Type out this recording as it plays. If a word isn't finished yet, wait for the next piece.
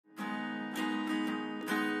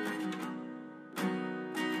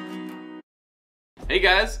Hey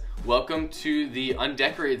guys, welcome to the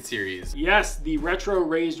Undecorated series. Yes, the Retro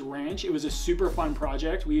Raised Ranch. It was a super fun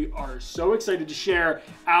project. We are so excited to share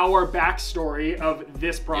our backstory of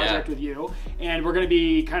this project with you. And we're gonna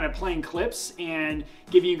be kind of playing clips and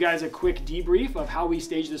giving you guys a quick debrief of how we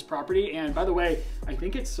staged this property. And by the way, I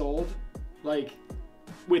think it sold like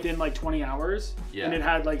within like 20 hours. Yeah. And it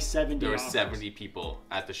had like 70 There were offers. 70 people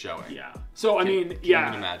at the showing. Yeah. So I mean, can't yeah.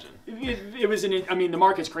 even imagine. It was I mean, the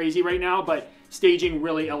market's crazy right now, but staging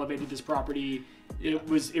really elevated this property. Yeah. It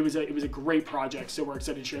was a great project, so we're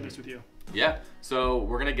excited to share this with you. Yeah. So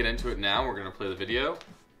we're gonna get into it now. We're gonna play the video.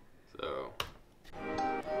 So.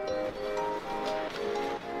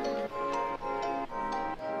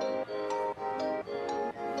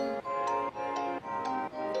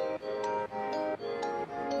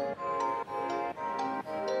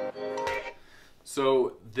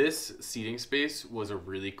 So this seating space was a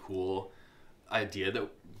really cool idea that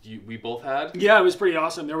we both had. Yeah, it was pretty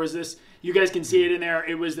awesome. There was this, you guys can see it in there.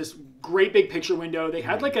 It was this great big picture window. They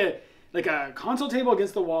had like a console table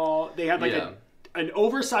against the wall. They had like an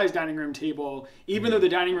oversized dining room table, even though the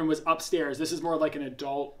dining room was upstairs. This is more like an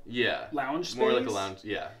adult lounge space. More like a lounge,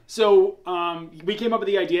 yeah. So we came up with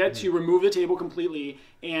the idea to remove the table completely,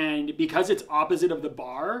 and because it's opposite of the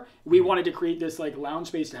bar, we wanted to create this like lounge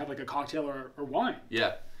space to have like a cocktail or wine.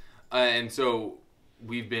 Yeah, and so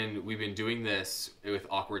we've been doing this with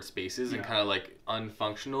awkward spaces and kind of like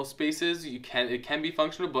unfunctional spaces. It can be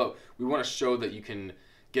functional, but we want to show that you can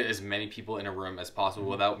get as many people in a room as possible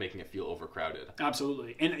without making it feel overcrowded.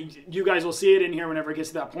 Absolutely. And you guys will see it in here whenever it gets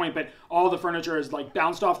to that point, but all the furniture is like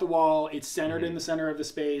bounced off the wall. It's centered in the center of the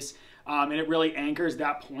space. And it really anchors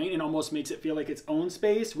that point and almost makes it feel like its own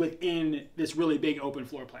space within this really big open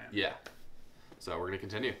floor plan. Yeah. So we're going to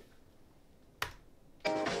continue.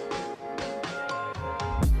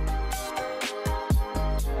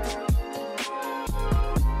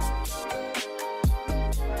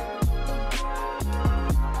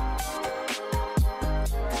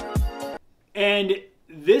 And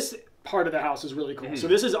this part of the house is really cool. So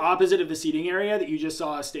this is opposite of the seating area that you just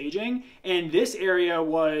saw us staging. And this area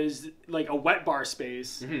was like a wet bar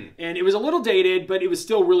space. And it was a little dated, but it was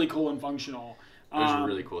still really cool and functional. It was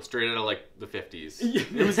really cool. Straight out of like the 50s.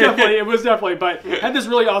 It was definitely, but it had this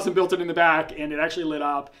really awesome built-in in the back, and it actually lit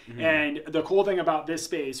up. And the cool thing about this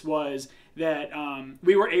space was that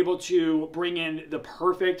we were able to bring in the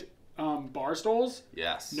perfect bar stools.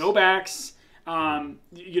 Yes. No backs.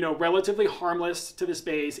 You know, relatively harmless to the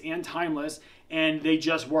space and timeless, and they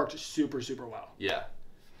just worked super, super well. Yeah.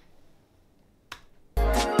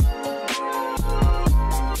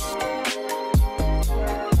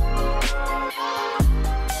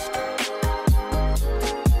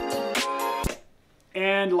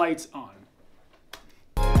 And lights on.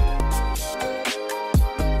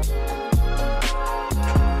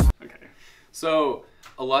 Okay. So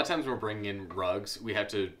a lot of times when we're bringing in rugs, we have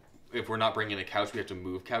to, if we're not bringing in a couch, we have to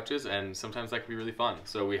move couches, and sometimes that can be really fun.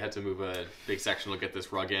 So we had to move a big section to get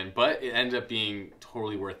this rug in, but it ended up being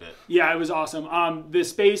totally worth it. Yeah, it was awesome. The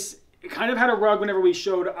space kind of had a rug whenever we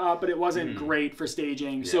showed up, but it wasn't great for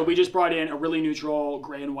staging. Yeah. So we just brought in a really neutral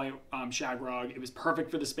gray and white shag rug. It was perfect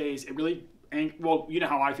for the space. It really, well, you know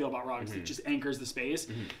how I feel about rugs. It just anchors the space.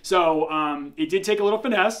 So it did take a little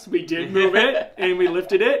finesse. We did move it, and we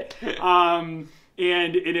lifted it. And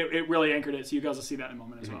it really anchored it. So you guys will see that in a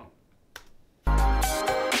moment as well.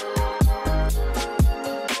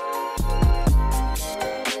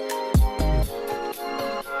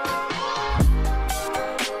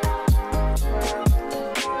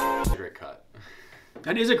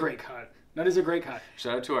 That is a great cut. That is a great cut.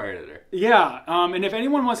 Shout out to our editor. Yeah, and if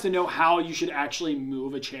anyone wants to know how you should actually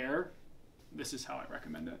move a chair, this is how I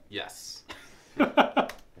recommend it. Yes.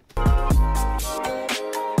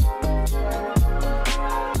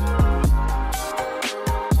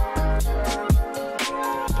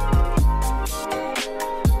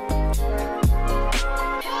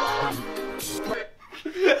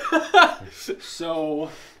 So,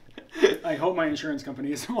 I hope my insurance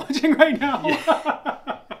company isn't watching right now.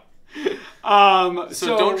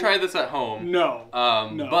 So don't try this at home. No.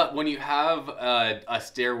 No. But when you have a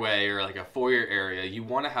stairway or like a foyer area, you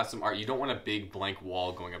want to have some art. You don't want a big blank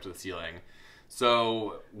wall going up to the ceiling.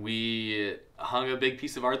 So we hung a big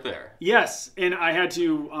piece of art there. Yes, and I had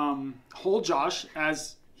to hold Josh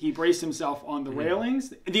as he braced himself on the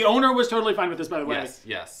railings. The owner was totally fine with this, by the way. Yes,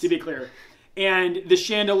 yes. To be clear. And the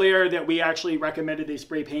chandelier that we actually recommended they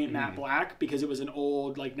spray paint matte black because it was an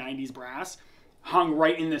old like 90s brass hung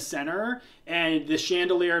right in the center, and the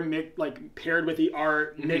chandelier paired with the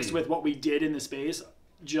art mixed with what we did in the space,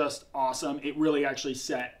 just awesome. It really actually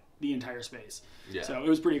set the entire space. Yeah. So it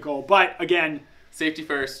was pretty cool. But again, Safety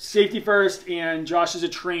first. Safety first, and Josh is a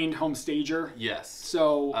trained home stager. Yes.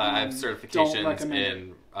 So I have certifications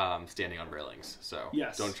in standing on railings, so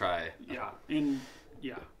yes. Don't try. Yeah.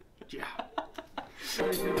 Yeah.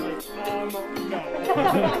 No.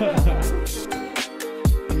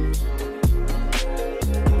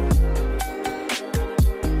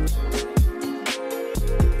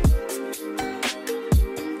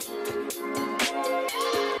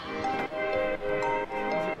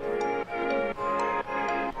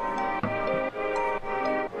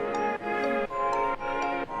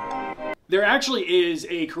 There actually is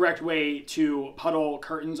a correct way to puddle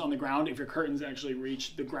curtains on the ground if your curtains actually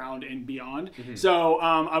reach the ground and beyond. So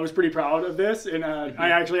I was pretty proud of this, and I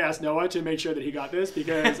actually asked Noah to make sure that he got this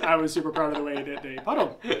because I was super proud of the way that they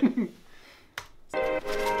puddled.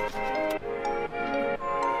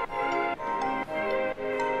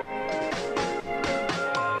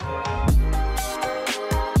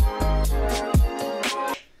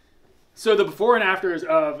 So the before and afters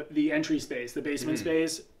of the entry space, the basement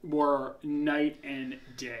space, were night and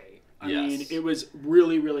day. I mean, it was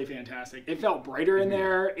really, really fantastic. It felt brighter in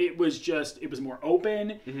there. It was more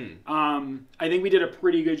open. I think we did a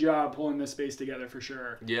pretty good job pulling this space together for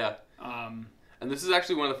sure. Yeah. And this is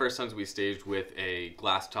actually one of the first times we staged with a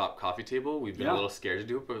glass top coffee table. We've been a little scared to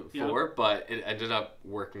do it before, but it ended up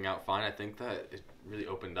working out fine. I think that it really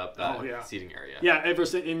opened up that seating area. Yeah,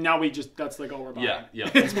 and now that's like all we're buying. Yeah.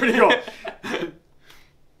 It's pretty cool.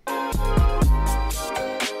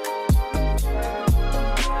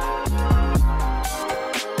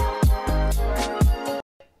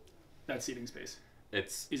 That seating space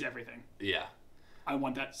is everything. Yeah. I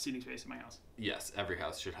want that seating space in my house. Yes, every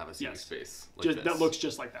house should have a seating space like this. That looks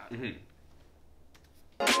just like that.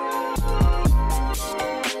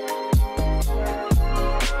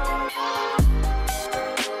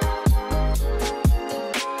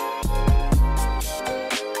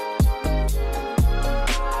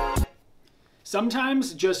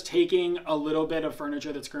 Sometimes just taking a little bit of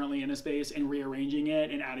furniture that's currently in a space and rearranging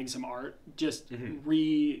it and adding some art just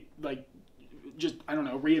reimagines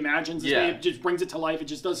the space, just brings it to life. It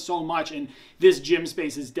just does so much, and this gym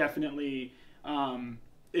space is definitely an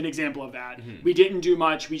example of that. We didn't do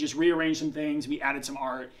much. We just rearranged some things. We added some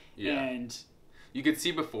art, and you could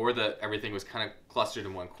see before that everything was kind of clustered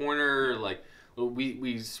in one corner. Like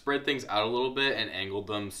we spread things out a little bit and angled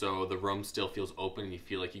them so the room still feels open and you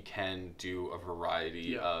feel like you can do a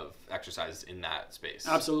variety of exercises in that space.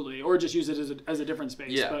 Absolutely, or just use it as a different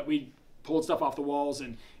space. Yeah. But we pulled stuff off the walls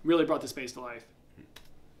and really brought the space to life.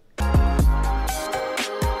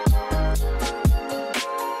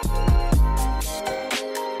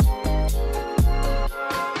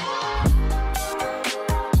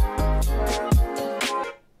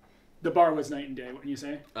 The bar was night and day, wouldn't you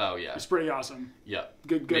say? Oh, yeah. It was pretty awesome. Yeah.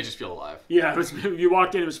 Good. Made you feel alive. Yeah, you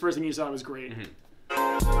walked in, it was the first thing you saw. It was great.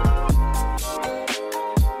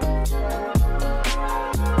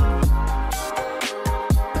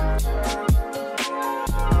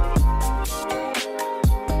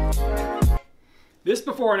 This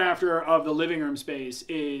before and after of the living room space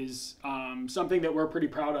is something that we're pretty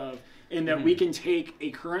proud of, in that we can take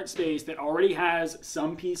a current space that already has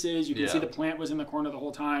some pieces. You can see the plant was in the corner the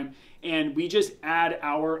whole time, and we just add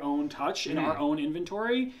our own touch and our own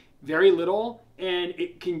inventory, very little, and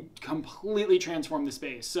it can completely transform the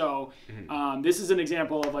space. So this is an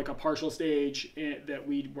example of like a partial stage that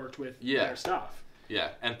we worked with their stuff. Yeah,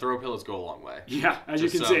 and throw pillows go a long way. Yeah, as you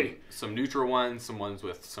can see. Some neutral ones, some ones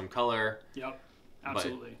with some color. Yep,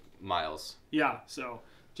 absolutely. Miles. Yeah, so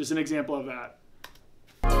just an example of that.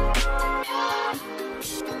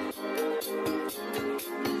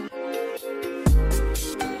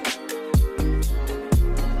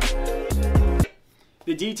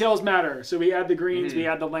 The details matter. So we add the greens, we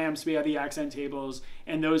add the lamps, we add the accent tables,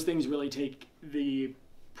 and those things really take the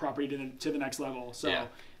property to the next level. So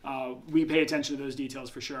we pay attention to those details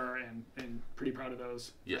for sure, and pretty proud of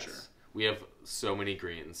those for sure. We have so many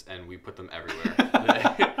greens, and we put them everywhere.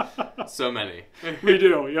 So many. We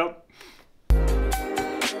do, yep.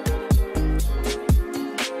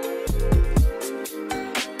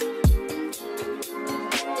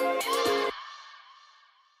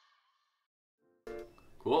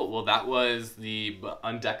 Cool. Well, that was the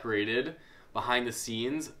undecorated behind the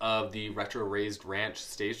scenes of the Retro Raised Ranch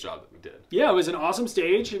stage job that we did. Yeah, it was an awesome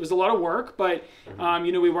stage. It was a lot of work, but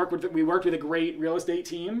we worked with a great real estate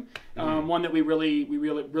team, one that we really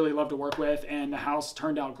love to work with, and the house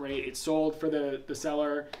turned out great. It sold for the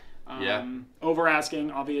seller, over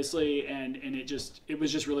asking obviously, and it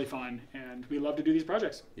was just really fun, and we love to do these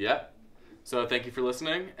projects. Yeah. So thank you for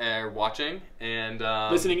listening or watching, and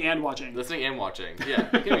listening and watching. Listening and watching. Yeah.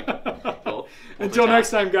 Cool. Until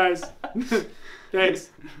next time, guys. Thanks.